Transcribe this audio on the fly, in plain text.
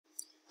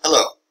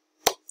Hello,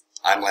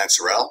 I'm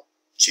Harrell,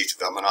 Chief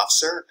Development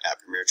Officer at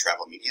Premier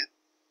Travel Media,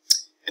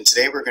 and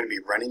today we're going to be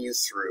running you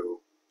through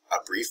a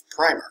brief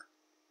primer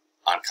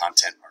on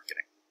content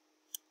marketing.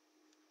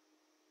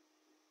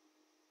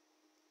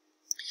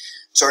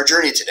 So our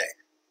journey today.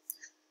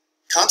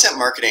 Content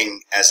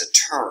marketing as a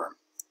term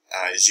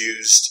is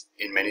used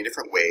in many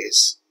different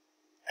ways,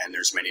 and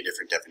there's many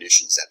different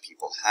definitions that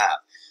people have.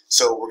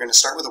 So we're going to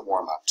start with a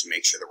warm-up to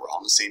make sure that we're all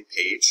on the same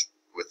page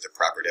with the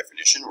proper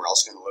definition. We're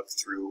also going to look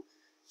through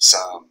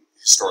some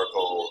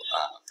historical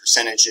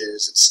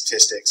percentages and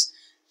statistics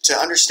to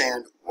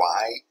understand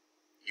why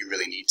you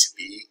really need to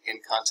be in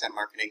content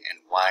marketing and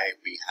why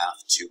we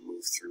have to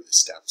move through the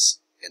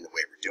steps in the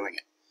way we're doing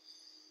it.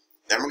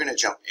 Then we're going to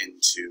jump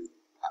into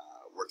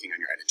working on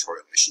your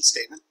editorial mission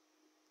statement,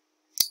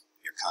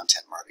 your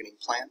content marketing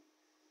plan,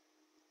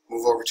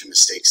 move over to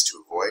mistakes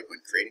to avoid when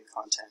creating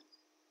content,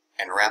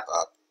 and wrap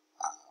up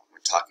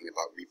when talking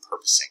about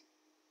repurposing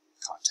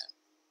content.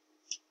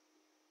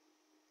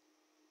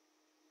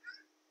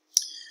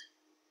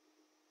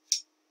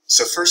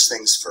 So first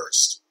things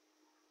first,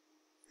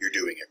 you're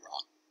doing it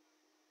wrong.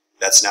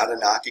 That's not a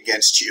knock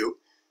against you.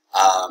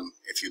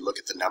 If you look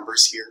at the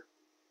numbers here,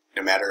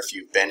 no matter if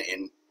you've been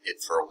in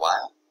it for a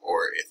while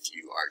or if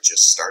you are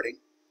just starting,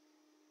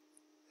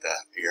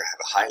 you have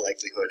a high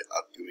likelihood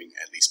of doing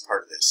at least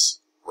part of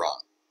this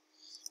wrong.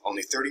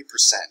 Only 30%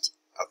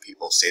 of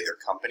people say their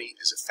company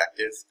is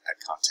effective at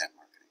content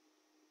marketing.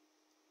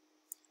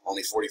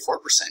 Only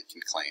 44%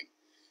 can claim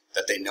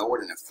that they know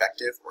what an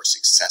effective or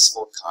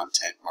successful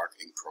content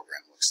marketing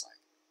program looks like.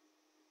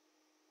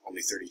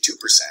 Only 32%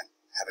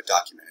 have a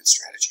documented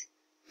strategy.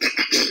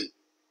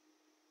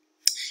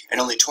 And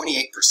only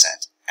 28%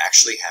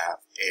 actually have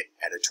an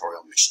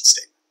editorial mission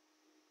statement.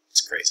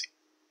 It's crazy.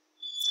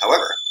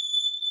 However,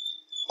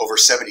 over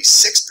 76%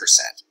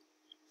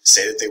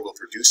 say that they will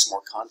produce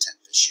more content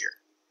this year,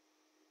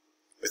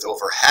 with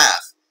over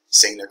half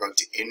saying they're going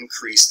to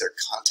increase their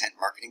content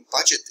marketing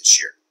budget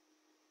this year.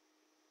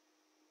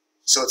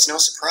 So it's no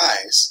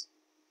surprise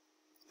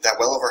that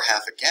well over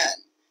half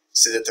again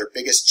say that their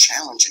biggest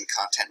challenge in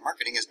content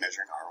marketing is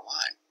measuring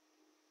ROI.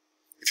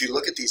 If you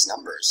look at these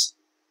numbers,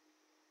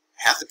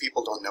 half the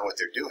people don't know what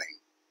they're doing,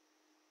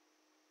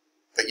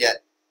 but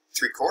yet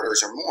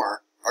 3/4 or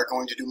more are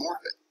going to do more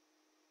of it.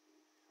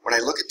 When I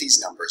look at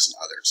these numbers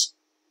and others,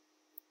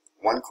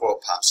 one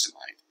quote pops to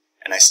mind,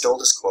 and I stole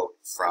this quote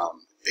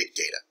from Big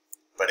Data,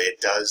 but it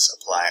does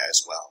apply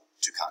as well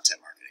to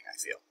content marketing, I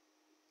feel.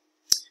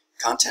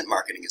 Content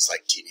marketing is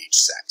like teenage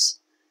sex.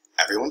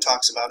 Everyone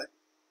talks about it.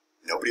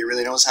 Nobody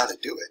really knows how to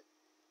do it.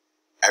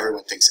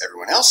 Everyone thinks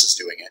everyone else is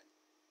doing it,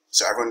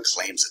 so everyone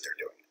claims that they're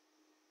doing it.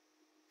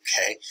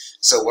 Okay?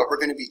 So what we're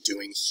going to be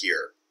doing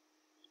here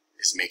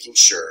is making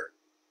sure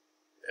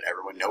that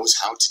everyone knows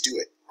how to do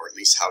it, or at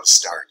least how to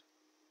start,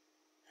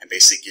 and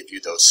basically give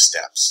you those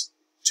steps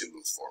to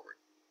move forward.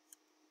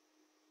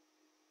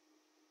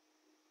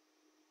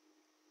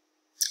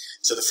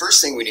 So the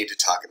first thing we need to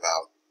talk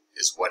about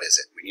is what is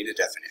it? We need a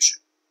definition.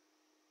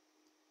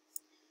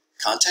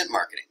 Content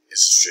marketing is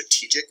a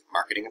strategic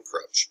marketing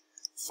approach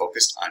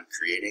focused on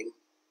creating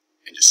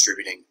and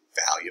distributing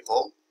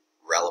valuable,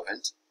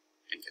 relevant,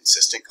 and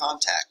consistent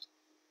content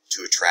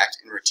to attract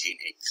and retain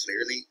a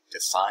clearly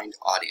defined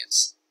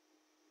audience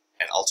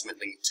and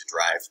ultimately to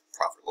drive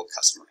profitable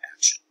customer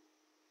action.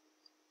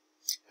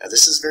 Now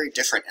this is very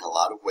different in a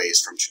lot of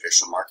ways from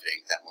traditional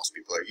marketing that most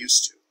people are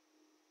used to,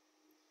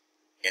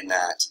 in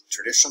that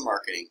traditional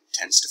marketing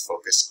tends to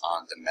focus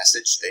on the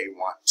message they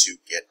want to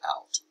get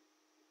out,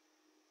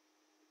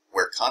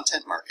 where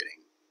content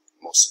marketing,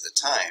 most of the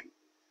time,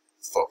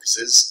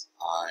 focuses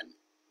on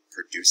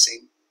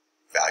producing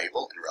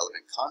valuable and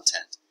relevant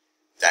content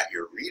that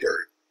your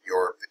reader,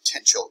 your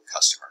potential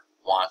customer,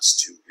 wants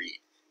to read,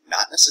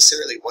 not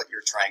necessarily what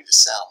you're trying to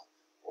sell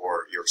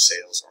or your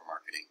sales or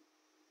marketing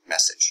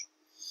message.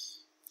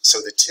 So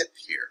the tip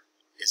here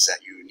is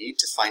that you need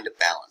to find a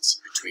balance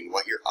between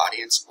what your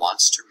audience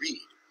wants to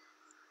read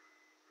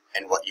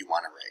and what you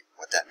want to write,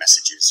 what that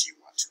message is you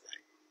want to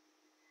write.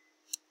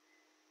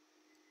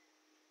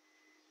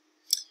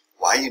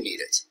 Why you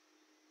need it.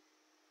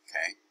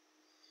 Okay?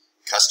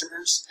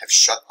 Customers have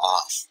shut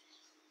off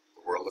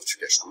the world of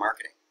traditional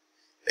marketing.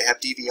 They have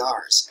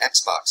DVRs,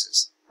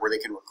 Xboxes, where they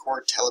can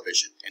record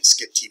television and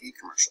skip TV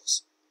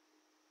commercials.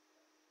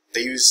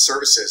 They use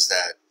services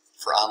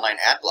for online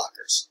ad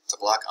blockers to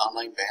block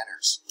online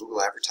banners,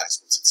 Google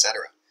advertisements,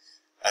 etc.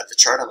 The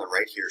chart on the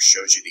right here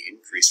shows you the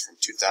increase from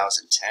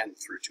 2010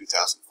 through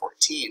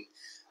 2014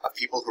 of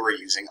people who are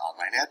using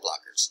online ad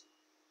blockers.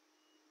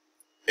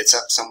 It's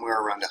up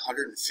somewhere around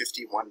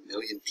 151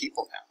 million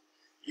people now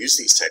use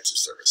these types of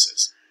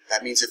services.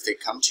 That means if they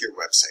come to your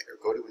website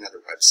or go to another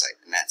website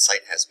and that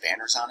site has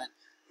banners on it,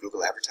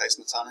 Google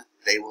advertisements on it,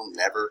 they will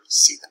never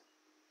see them.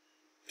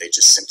 They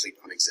just simply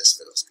don't exist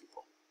for those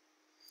people.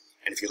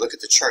 And if you look at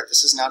the chart,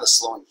 this is not a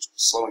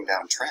slowing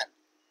down trend.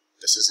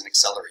 This is an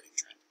accelerating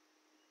trend.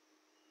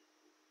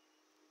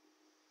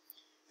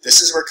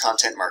 This is where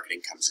content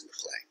marketing comes into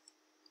play.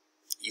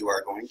 You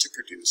are going to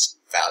produce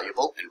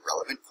valuable and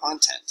relevant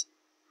content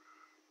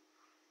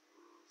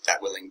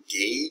that will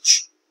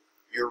engage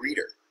your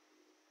reader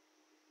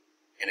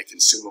in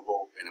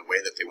a way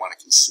that they want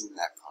to consume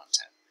that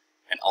content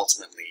and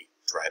ultimately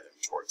drive them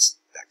towards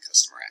that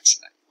customer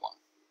action that you want.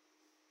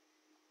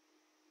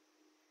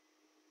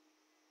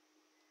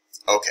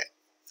 Okay,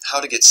 how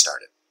to get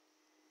started.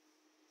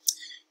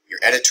 Your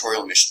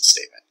editorial mission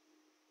statement.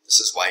 This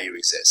is why you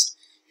exist.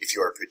 If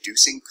you are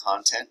producing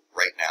content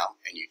right now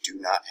and you do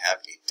not have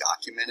a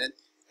documented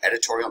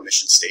editorial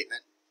mission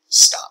statement,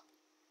 stop.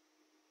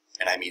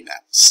 And I mean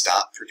that.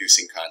 Stop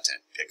producing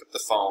content. Pick up the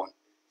phone,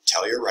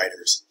 tell your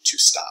writers to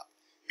stop,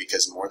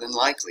 because more than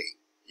likely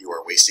you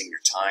are wasting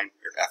your time,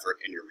 your effort,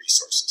 and your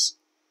resources.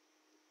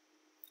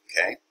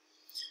 Okay?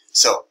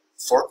 So,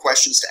 4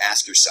 questions to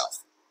ask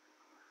yourself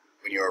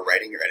when you are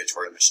writing your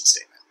editorial mission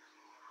statement.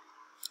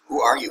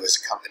 Who are you as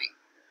a company?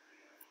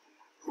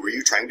 Who are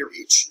you trying to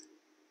reach?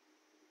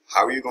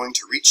 How are you going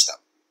to reach them?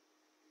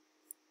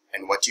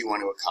 And what do you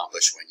want to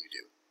accomplish when you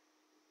do?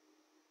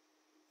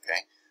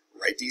 Okay?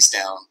 Write these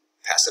down,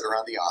 pass it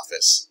around the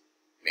office,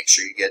 make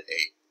sure you get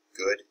a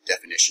good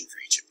definition for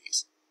each of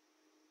these.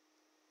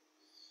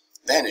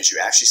 Then, as you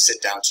actually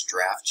sit down to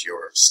draft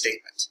your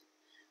statement,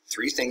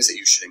 3 things that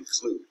you should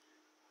include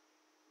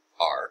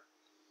are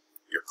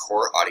your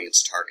core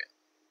audience target.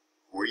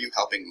 Who are you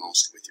helping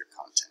most with your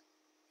content?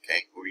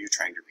 Okay, who are you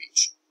trying to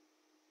reach?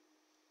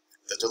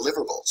 The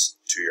deliverables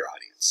to your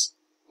audience.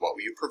 What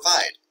will you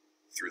provide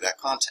through that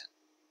content?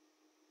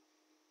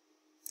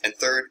 And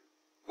third,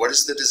 what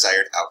is the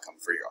desired outcome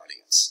for your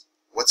audience?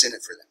 What's in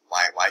it for them?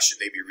 Why should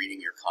they be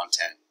reading your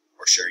content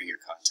or sharing your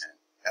content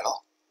at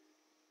all?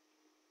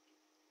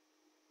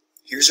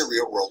 Here's a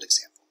real-world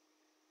example.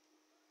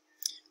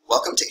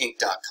 Welcome to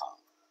Inc.com,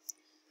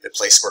 the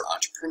place where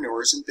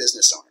entrepreneurs and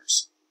business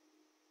owners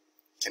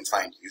can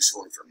find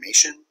useful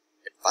information,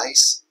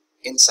 advice,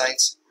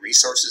 insights,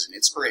 resources, and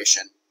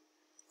inspiration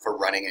for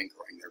running and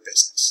growing their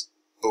business.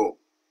 Boom.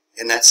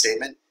 In that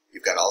statement,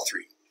 you've got all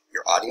 3.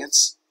 Your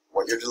audience,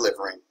 what you're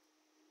delivering,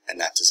 and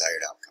that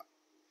desired outcome.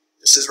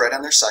 This is right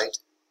on their site,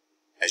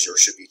 as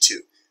yours should be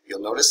too.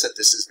 You'll notice that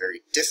this is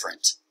very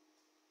different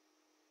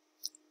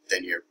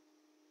than your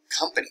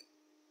company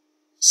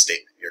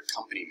statement, your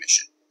company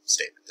mission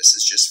statement. This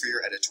is just for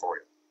your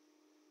editorial.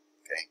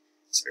 Okay?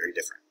 It's very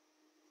different.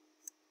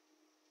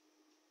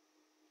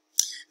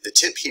 The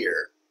tip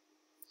here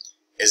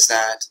is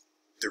that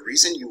the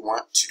reason you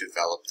want to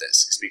develop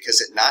this is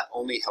because it not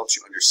only helps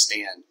you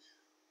understand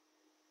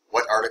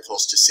what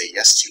articles to say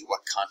yes to,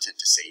 what content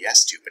to say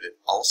yes to, but it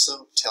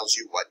also tells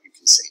you what you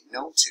can say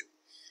no to.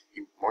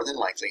 You more than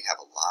likely have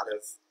a lot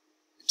of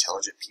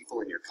intelligent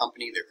people in your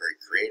company. They're very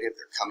creative.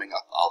 They're coming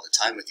up all the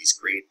time with these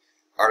great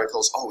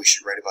articles. Oh, we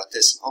should write about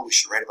this, and oh, we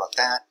should write about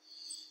that.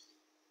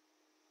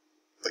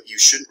 But you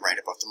shouldn't write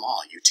about them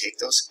all. You take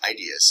those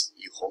ideas,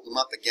 you hold them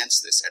up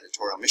against this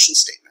editorial mission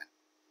statement,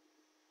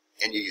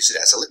 and you use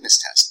it as a litmus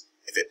test.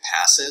 If it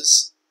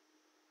passes,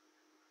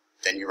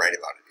 then you write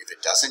about it. If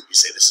it doesn't, you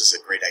say this is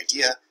a great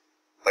idea,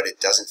 but it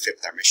doesn't fit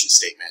with our mission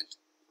statement.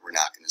 We're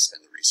not going to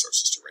spend the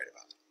resources to write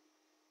about it.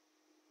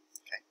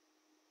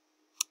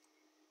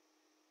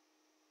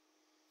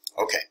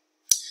 Okay,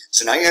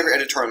 so now you have your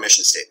editorial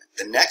mission statement.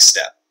 The next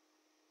step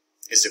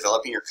is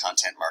developing your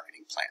content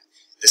marketing plan.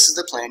 This is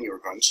the plan you are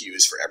going to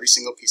use for every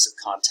single piece of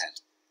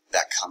content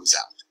that comes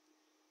out,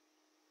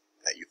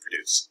 that you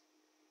produce.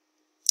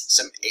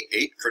 Some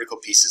 8 critical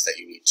pieces that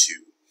you need to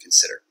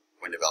consider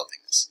when developing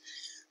this.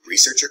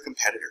 Research your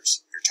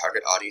competitors, your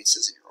target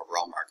audiences, and your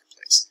overall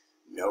marketplace.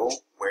 Know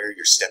where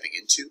you're stepping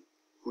into,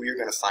 who you're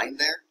going to find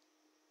there,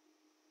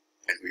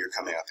 and who you're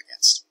coming up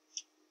against.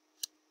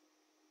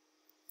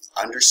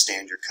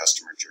 Understand your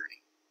customer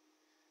journey.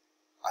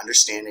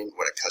 Understanding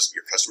what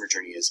your customer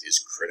journey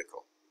is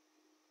critical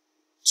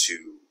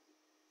to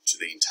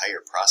the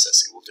entire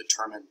process. It will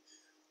determine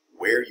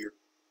where you're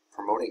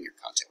promoting your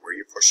content, where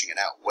you're pushing it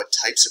out, what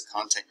types of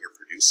content you're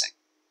producing,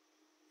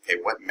 okay,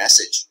 what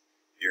message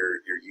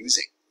you're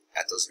using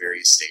at those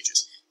various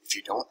stages. If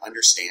you don't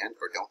understand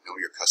or don't know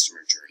your customer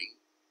journey,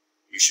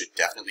 you should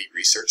definitely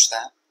research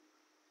that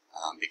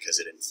because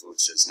it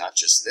influences not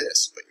just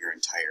this, but your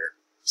entire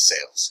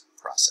sales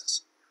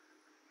process.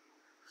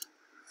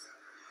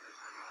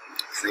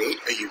 Create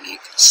a unique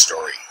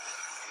story.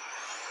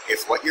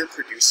 If what you're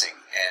producing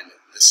and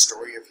the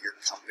story of your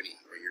company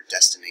or your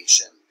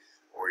destination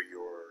or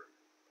your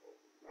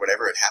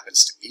whatever it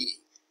happens to be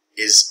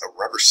is a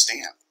rubber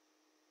stamp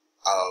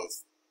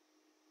of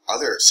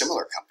other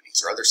similar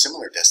companies or other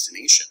similar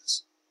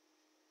destinations,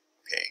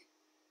 okay,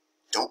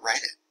 don't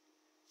write it.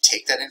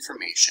 Take that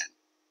information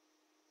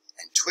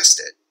and twist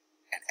it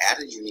and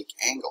add a unique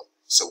angle.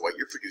 So what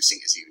you're producing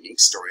is a unique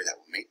story that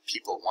will make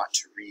people want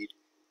to read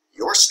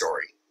your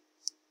story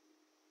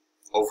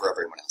over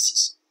everyone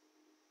else's.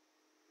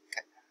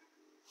 Okay.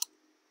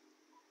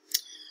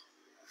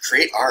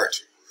 Create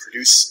art.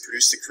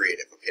 Produce the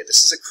creative. Okay,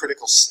 this is a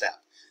critical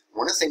step.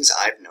 One of the things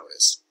I've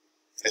noticed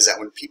is that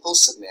when people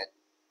submit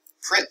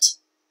print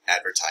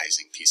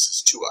advertising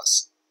pieces to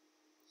us,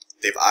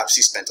 they've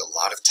obviously spent a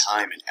lot of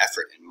time and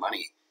effort and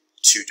money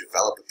to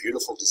develop a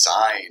beautiful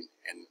design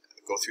and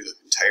go through the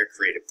entire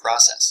creative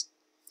process.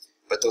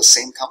 But those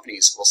same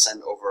companies will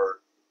send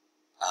over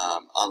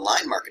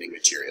online marketing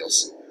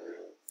materials,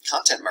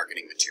 content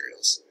marketing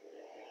materials,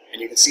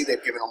 and you can see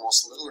they've given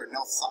almost little or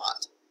no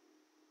thought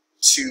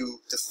to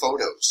the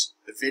photos,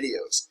 the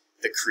videos,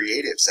 the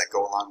creatives that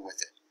go along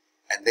with it.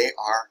 And they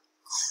are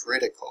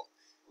critical.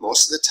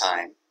 Most of the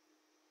time,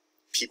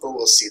 people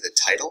will see the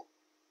title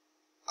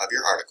of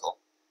your article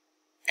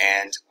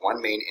and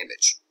one main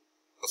image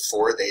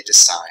before they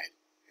decide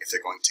if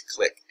they're going to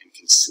click and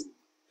consume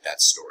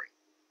that story.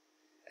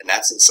 And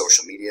that's in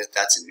social media,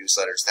 that's in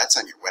newsletters, that's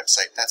on your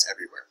website, that's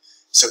everywhere.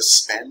 So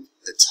spend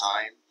the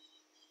time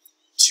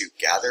to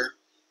gather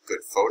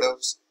good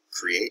photos,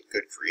 create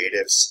good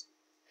creatives,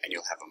 and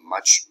you'll have a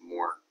much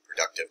more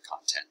productive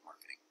content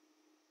marketing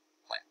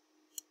plan.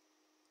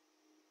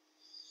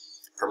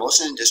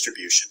 Promotion and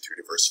distribution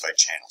through diversified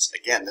channels.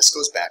 Again, this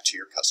goes back to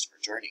your customer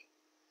journey.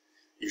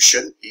 You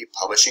shouldn't be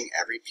publishing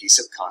every piece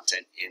of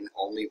content in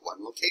only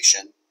one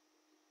location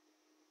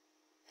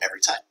every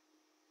time.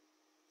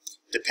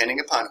 Depending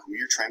upon who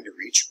you're trying to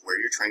reach, where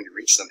you're trying to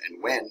reach them,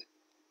 and when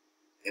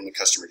in the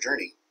customer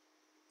journey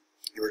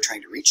you are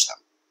trying to reach them,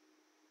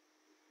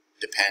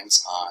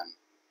 depends on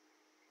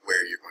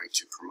where you're going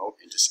to promote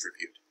and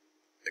distribute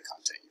the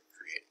content you're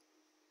creating.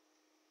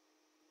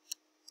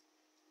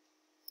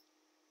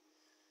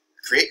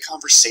 Create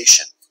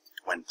conversation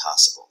when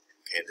possible.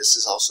 Okay, this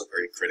is also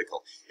very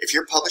critical. If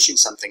you're publishing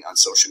something on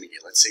social media,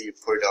 let's say you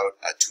put out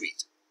a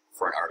tweet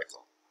for an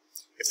article.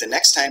 If the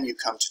next time you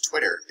come to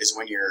Twitter is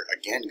when you're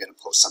again going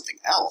to post something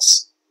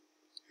else,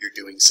 you're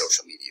doing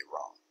social media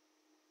wrong.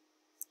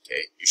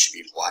 Okay, you should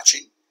be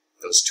watching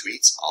those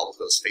tweets, all of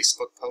those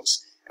Facebook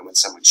posts, and when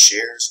someone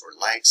shares or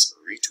likes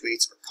or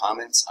retweets or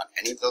comments on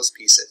any of those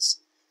pieces,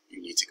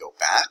 you need to go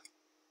back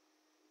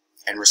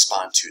and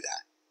respond to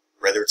that.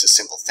 Whether it's a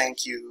simple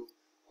thank you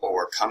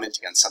or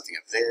commenting on something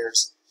of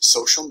theirs,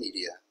 social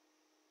media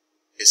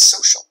is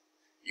social.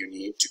 You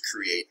need to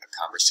create a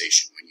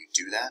conversation. When you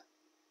do that,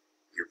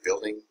 you're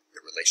building the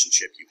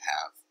relationship you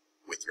have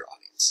with your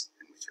audience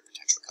and with your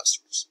potential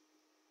customers.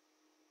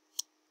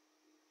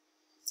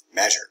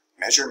 Measure,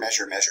 measure,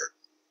 measure, measure.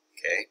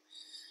 Okay?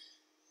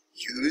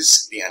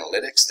 Use the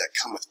analytics that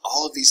come with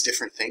all of these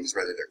different things,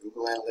 whether they're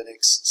Google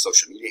Analytics,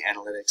 social media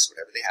analytics,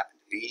 whatever they happen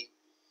to be,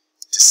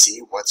 to see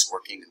what's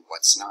working and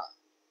what's not.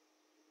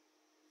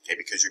 Okay,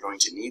 because you're going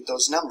to need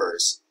those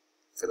numbers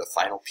for the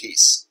final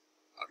piece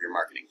of your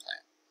marketing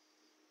plan.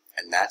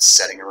 And that's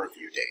setting a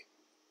review date.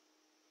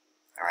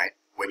 All right?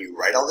 When you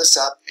write all this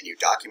up and you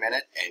document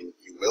it, and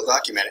you will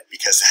document it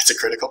because that's a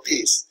critical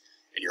piece,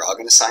 and you're all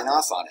going to sign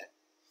off on it,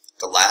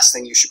 the last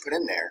thing you should put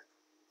in there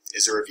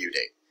is a review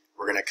date.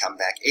 We're going to come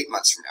back 8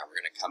 months from now. We're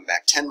going to come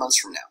back 10 months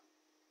from now.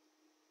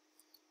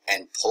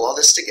 And pull all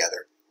this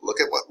together,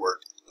 look at what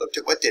worked, look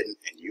at what didn't,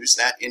 and use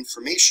that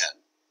information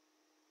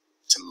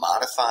to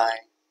modify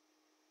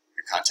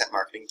your content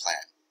marketing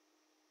plan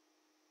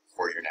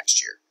for your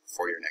next year,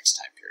 for your next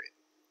time period.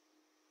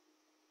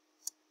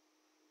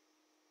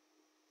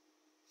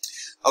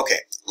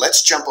 Okay,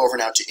 let's jump over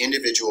now to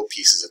individual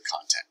pieces of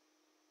content.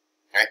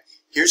 All right,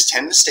 here's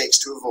 10 mistakes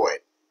to avoid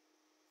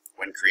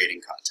when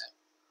creating content.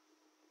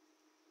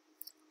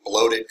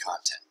 Bloated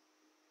content.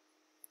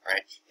 All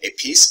right, a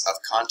piece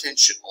of content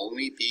should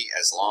only be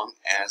as long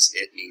as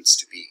it needs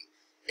to be.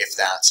 If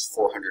that's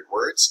 400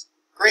 words,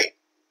 great.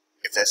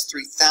 If that's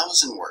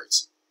 3,000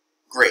 words,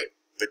 great.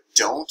 But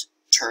don't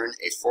turn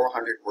a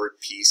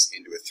 400-word piece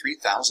into a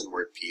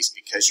 3,000-word piece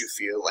because you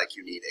feel like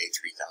you need a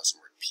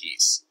 3,000-word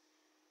piece.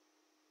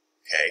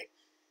 Okay?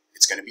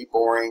 It's going to be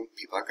boring.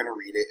 People aren't going to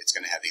read it. It's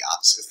going to have the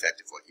opposite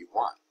effect of what you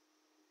want.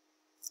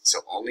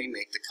 So only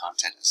make the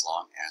content as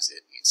long as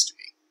it needs to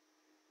be.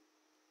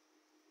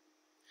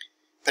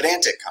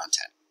 Pedantic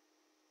content.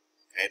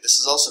 Okay? This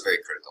is also very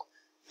critical.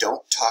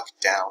 Don't talk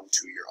down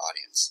to your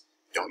audience.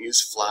 Don't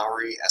use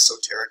flowery,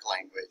 esoteric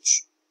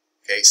language.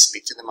 Okay?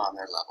 Speak to them on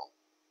their level.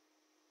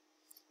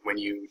 When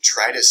you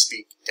try to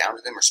speak down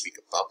to them or speak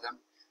above them,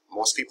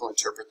 most people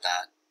interpret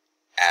that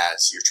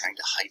as you're trying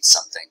to hide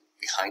something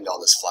behind all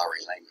this flowery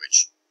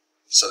language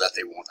so that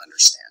they won't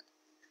understand.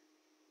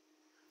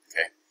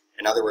 Okay?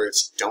 In other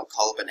words, don't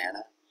call a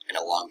banana an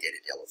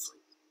elongated yellow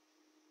fruit.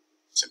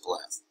 Simple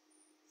enough.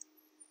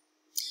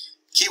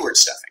 Keyword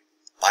stuffing.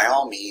 By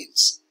all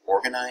means,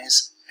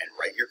 organize and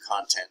write your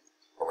content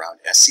around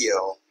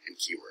SEO and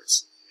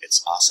keywords.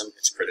 It's awesome,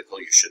 it's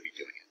critical, you should be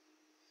doing it.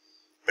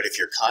 But if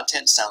your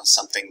content sounds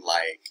something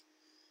like,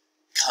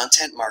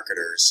 content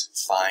marketers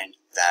find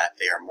that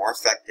they are more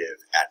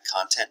effective at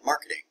content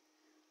marketing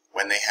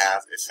when they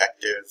have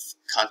effective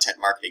content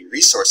marketing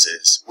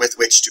resources with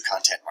which to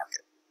content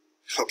market.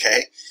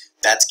 Okay?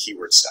 That's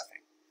keyword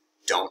stuffing.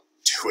 Don't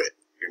do it.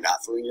 You're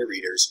not fooling your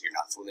readers, you're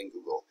not fooling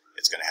Google.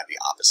 It's going to have the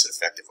opposite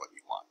effect of what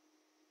you want.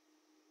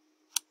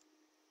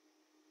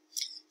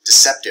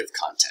 Deceptive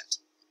content.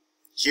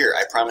 Here,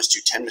 I promised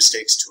you 10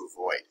 mistakes to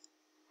avoid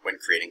when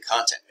creating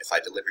content. If I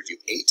delivered you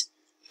 8,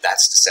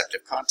 that's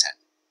deceptive content.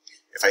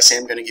 If I say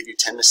I'm going to give you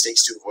 10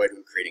 mistakes to avoid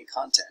when creating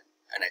content,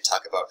 and I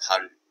talk about how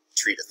to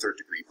treat a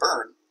third-degree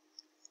burn,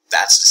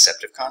 That's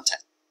deceptive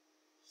content.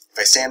 If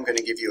I say I'm going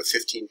to give you a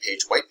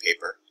 15-page white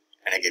paper,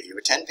 and I give you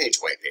a 10-page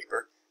white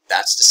paper,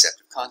 that's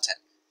deceptive content.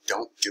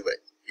 Don't do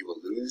it. You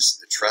will lose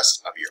the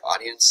trust of your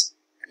audience,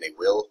 and they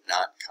will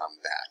not come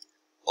back.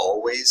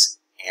 Always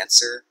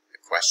answer the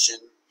question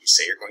you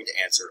say you're going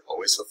to answer.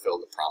 Always fulfill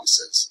the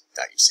promises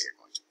that you say you're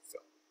going to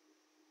fulfill.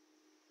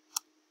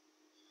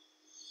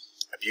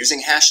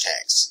 Abusing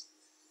hashtags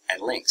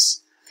and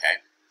links.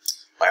 Okay?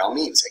 By all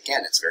means,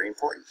 again, it's very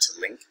important to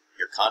link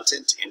your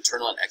content to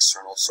internal and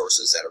external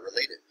sources that are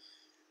related.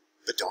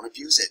 But don't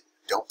abuse it.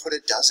 Don't put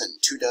 1 dozen,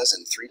 2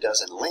 dozen, 3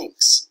 dozen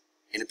links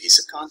in a piece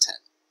of content.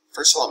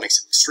 First of all, it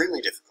makes it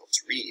extremely difficult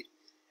to read.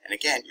 And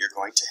again, you're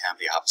going to have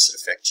the opposite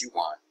effect you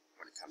want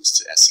when it comes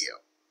to SEO.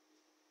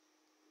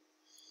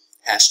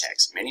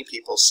 Hashtags. Many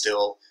people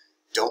still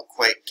don't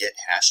quite get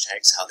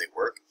hashtags, how they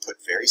work. Put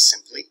very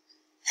simply,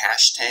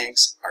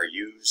 hashtags are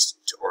used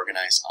to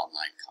organize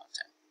online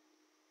content.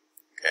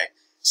 Okay?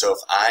 So if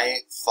I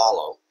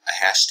follow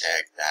a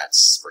hashtag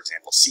that's, for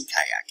example, sea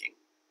kayaking,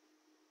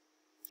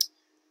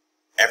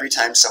 every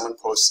time someone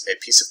posts a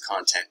piece of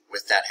content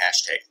with that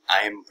hashtag,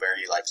 I am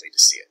very likely to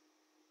see it.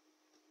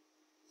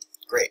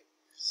 Great.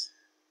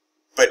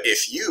 But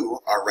if you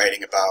are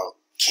writing about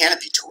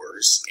canopy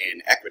tours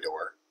in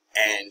Ecuador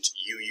and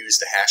you use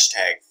the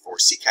hashtag for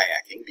sea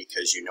kayaking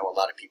because you know a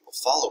lot of people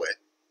follow it,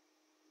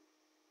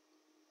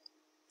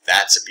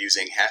 that's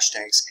abusing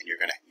hashtags, and you're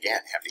going to,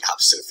 again, have the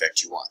opposite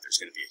effect you want. There's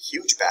going to be a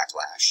huge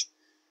backlash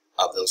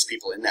of those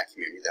people in that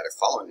community that are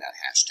following that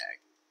hashtag.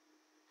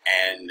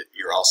 And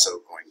you're also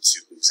going to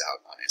lose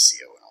out on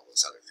SEO and all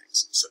those other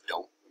things. So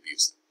don't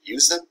abuse them.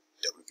 Use them,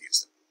 don't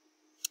abuse them.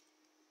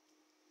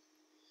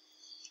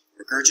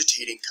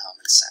 Regurgitating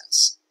common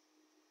sense.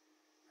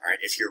 All right,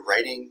 if you're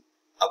writing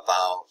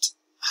about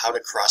how to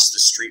cross the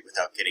street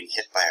without getting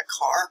hit by a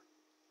car,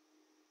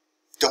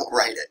 don't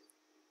write it.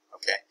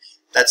 Okay,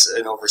 that's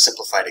an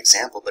oversimplified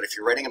example, but if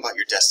you're writing about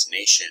your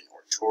destination or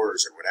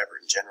tours or whatever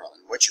in general,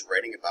 and what you're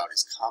writing about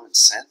is common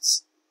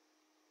sense,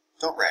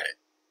 don't write it.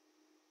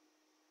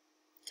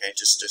 Okay,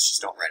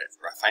 just don't write it.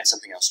 Find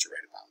something else to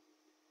write about,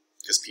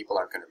 because people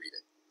aren't going to read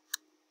it.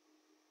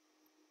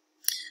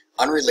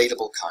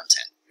 Unrelatable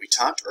content. We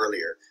talked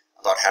earlier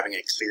about having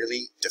a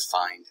clearly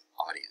defined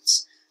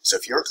audience. So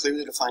if your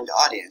clearly defined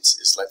audience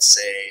is, let's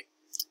say,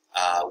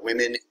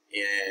 women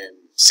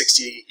in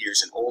 60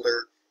 years and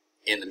older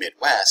in the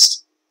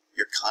Midwest,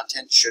 your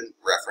content shouldn't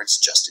reference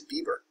Justin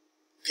Bieber.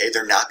 Okay,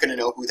 they're not going to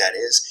know who that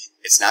is.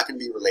 It's not going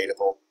to be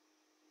relatable.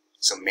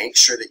 So make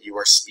sure that you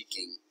are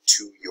speaking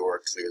to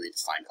your clearly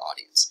defined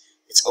audience.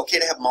 It's okay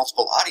to have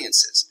multiple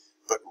audiences,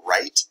 but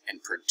write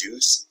and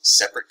produce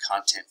separate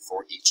content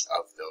for each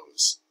of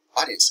those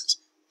audiences.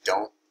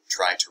 Don't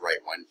try to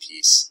write one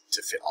piece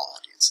to fit all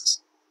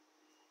audiences.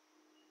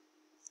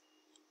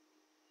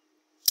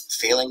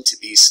 Failing to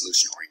be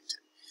solution-oriented.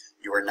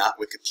 You are not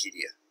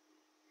Wikipedia.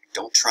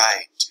 Don't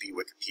try to be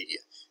Wikipedia.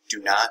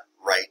 Do not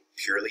write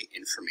purely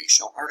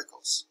informational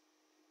articles.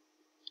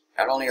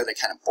 Not only are they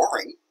kind of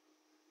boring,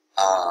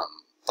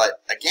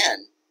 but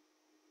again,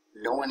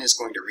 no one is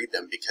going to read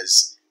them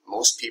because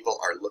most people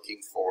are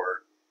looking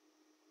for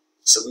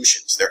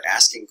solutions. They're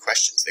asking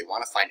questions. They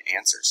want to find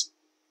answers.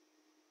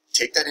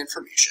 Take that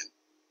information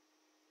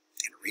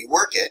and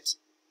rework it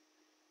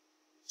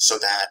so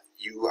that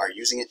you are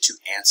using it to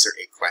answer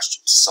a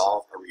question, to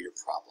solve a reader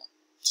problem,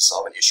 to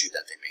solve an issue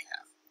that they may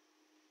have.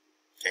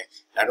 Okay?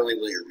 Not only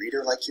will your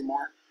reader like you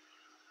more,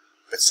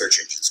 but search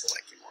engines will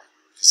like you more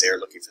because they are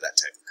looking for that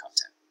type of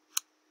content.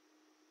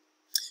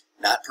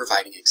 Not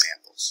providing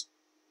examples.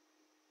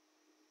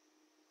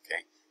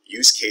 Okay?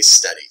 Use case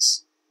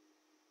studies.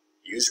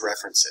 Use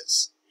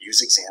references.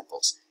 Use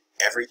examples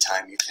every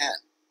time you can.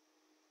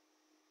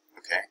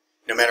 Okay?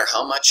 No matter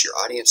how much your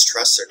audience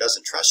trusts or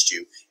doesn't trust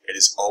you, it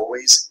is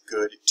always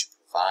good to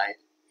provide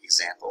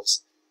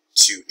examples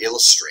to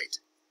illustrate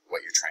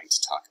what you're trying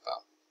to talk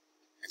about,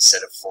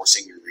 instead of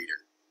forcing your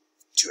reader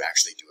to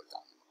actually do it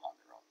on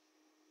their own.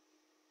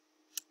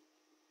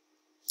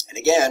 And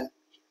again,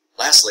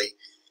 lastly,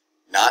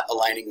 not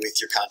aligning with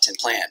your content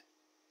plan.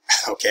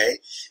 Okay?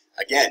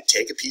 Again,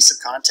 take a piece of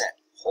content,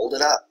 hold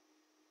it up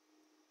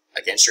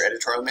against your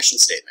editorial mission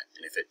statement,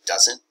 and if it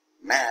doesn't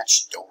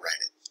match, don't write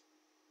it.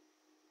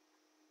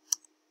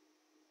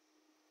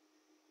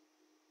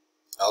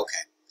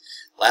 Okay,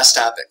 last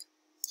topic.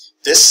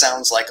 This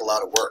sounds like a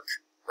lot of work,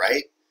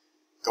 right?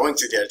 Going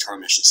through the editorial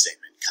mission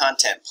statement,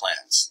 content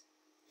plans,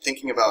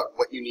 thinking about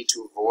what you need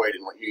to avoid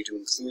and what you need to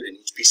include in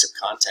each piece of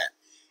content.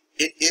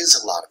 It is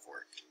a lot of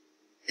work.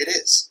 It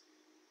is.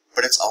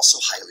 But it's also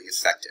highly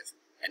effective,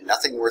 and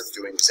nothing worth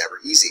doing is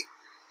ever easy,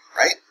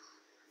 right?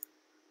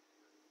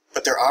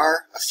 But there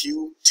are a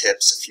few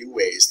tips, a few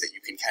ways that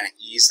you can kind of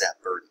ease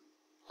that burden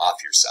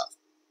off yourself.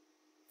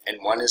 And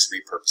one is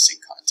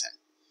repurposing content.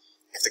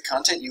 If the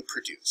content you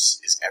produce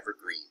is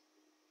evergreen,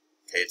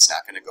 okay, it's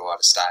not going to go out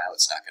of style,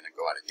 it's not going to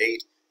go out of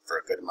date for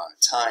a good amount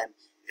of time,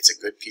 it's a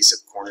good piece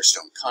of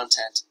cornerstone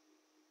content,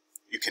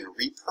 you can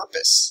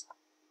repurpose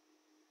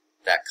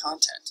that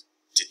content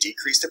to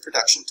decrease the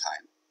production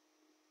time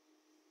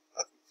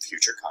of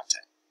future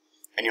content.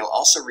 And you'll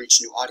also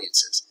reach new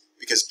audiences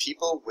because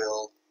people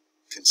will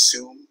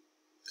consume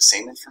the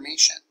same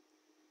information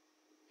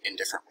in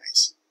different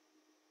ways.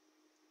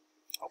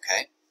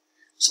 Okay?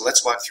 So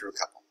let's walk through a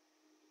couple.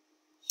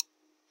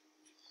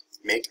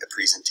 Make a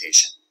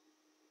presentation.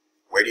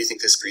 Where do you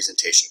think this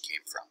presentation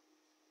came from?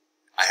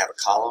 I have a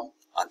column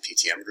on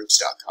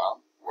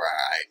ptmgroups.com where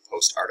I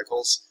post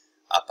articles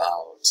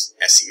about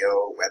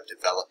SEO, web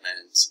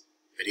development,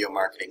 video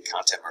marketing,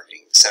 content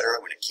marketing,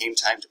 etc. When it came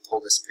time to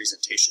pull this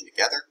presentation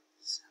together,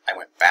 I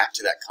went back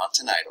to that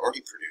content I had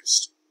already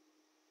produced,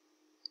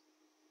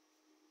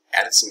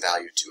 added some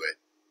value to it,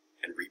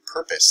 and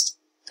repurposed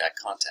that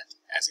content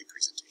as a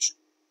presentation.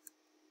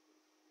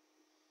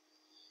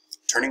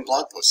 Turning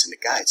blog posts into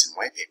guides and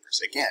white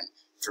papers. Again,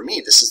 for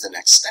me, this is the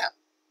next step.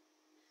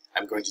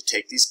 I'm going to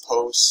take these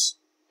posts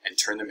and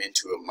turn them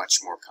into a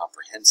much more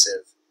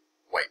comprehensive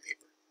white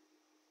paper.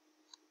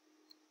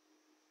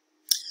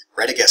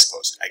 Write a guest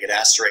post. I get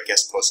asked to write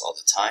guest posts all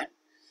the time,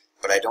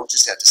 but I don't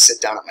just have to sit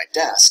down at my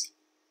desk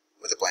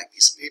with a blank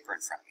piece of paper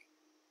in front of me.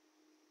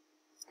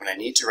 When I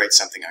need to write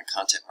something on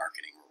content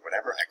marketing or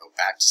whatever, I go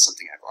back to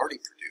something I've already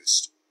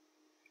produced,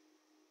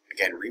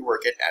 again,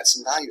 rework it, add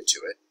some value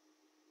to it,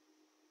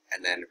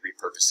 and then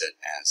repurpose it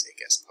as a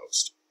guest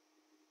post.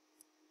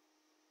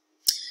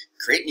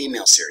 Create an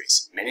email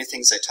series. Many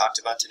things I talked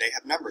about today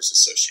have numbers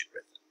associated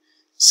with them.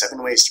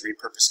 7 ways to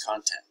repurpose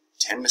content.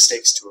 10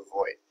 mistakes to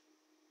avoid.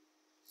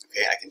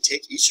 Okay, I can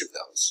take each of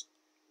those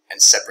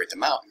and separate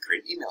them out and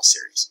create an email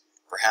series.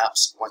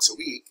 Perhaps once a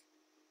week,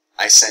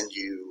 I send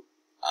you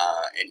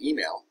an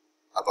email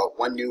about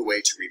one new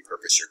way to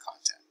repurpose your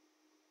content.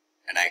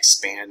 And I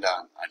expand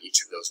on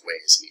each of those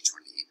ways in each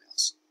one of the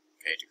emails,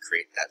 okay, to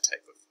create that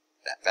type of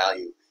that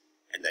value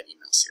and that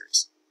email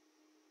series.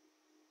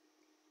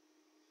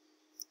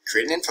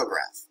 Create an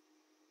infograph.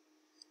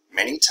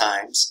 Many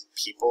times,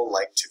 people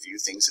like to view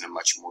things in a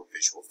much more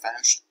visual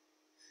fashion.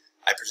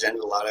 I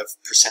presented a lot of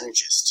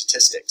percentages,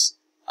 statistics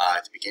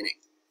at the beginning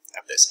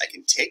of this. I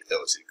can take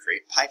those and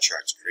create pie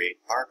charts,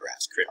 create bar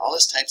graphs, create all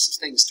those types of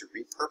things to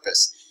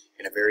repurpose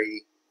in a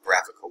very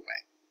graphical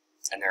way.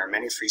 And there are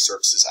many free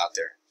services out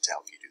there to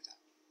help you do that.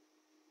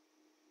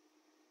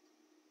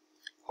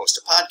 Host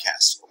a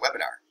podcast or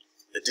webinar.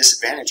 The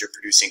disadvantage of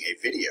producing a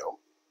video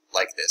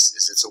like this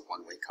is it's a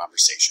one-way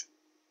conversation.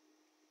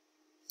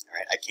 All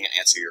right, I can't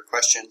answer your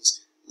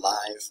questions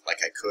live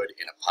like I could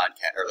in a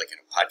podcast or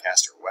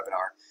a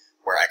webinar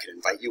where I could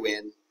invite you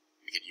in,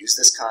 we could use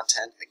this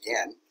content,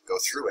 again, go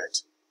through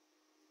it,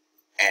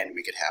 and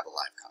we could have a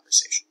live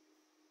conversation.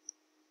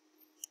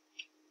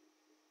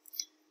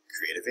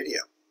 Create a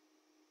video.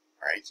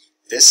 All right,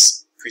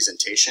 this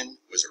presentation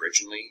was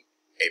originally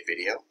a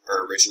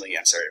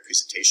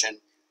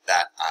presentation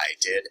that I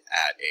did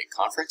at a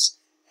conference,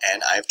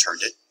 and I've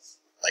turned it,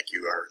 like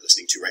you are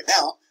listening to right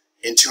now,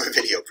 into a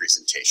video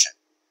presentation.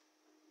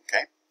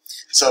 Okay,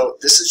 so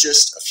this is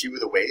just a few of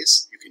the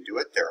ways you can do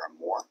it. There are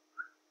more,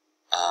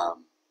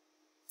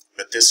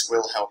 but this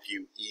will help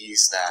you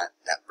ease that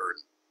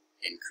burden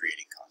in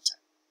creating content.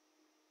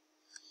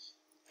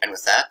 And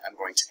with that, I'm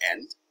going to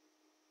end,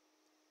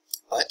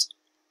 but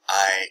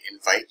I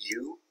invite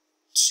you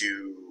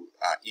to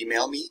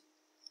email me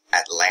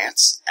at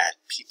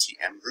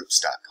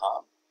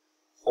lance@ptmgroups.com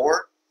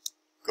or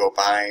go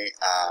by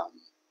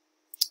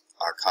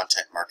our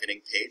content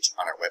marketing page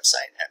on our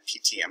website at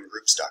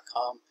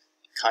ptmgroups.com,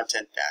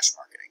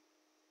 content-marketing.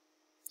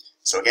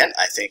 So again,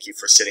 I thank you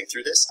for sitting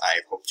through this.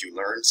 I hope you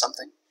learned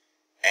something.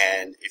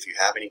 And if you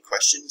have any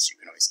questions, you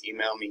can always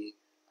email me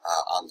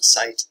on the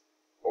site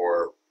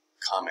or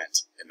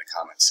comment in the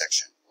comment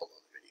section below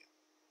the video.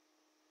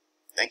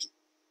 Thank you.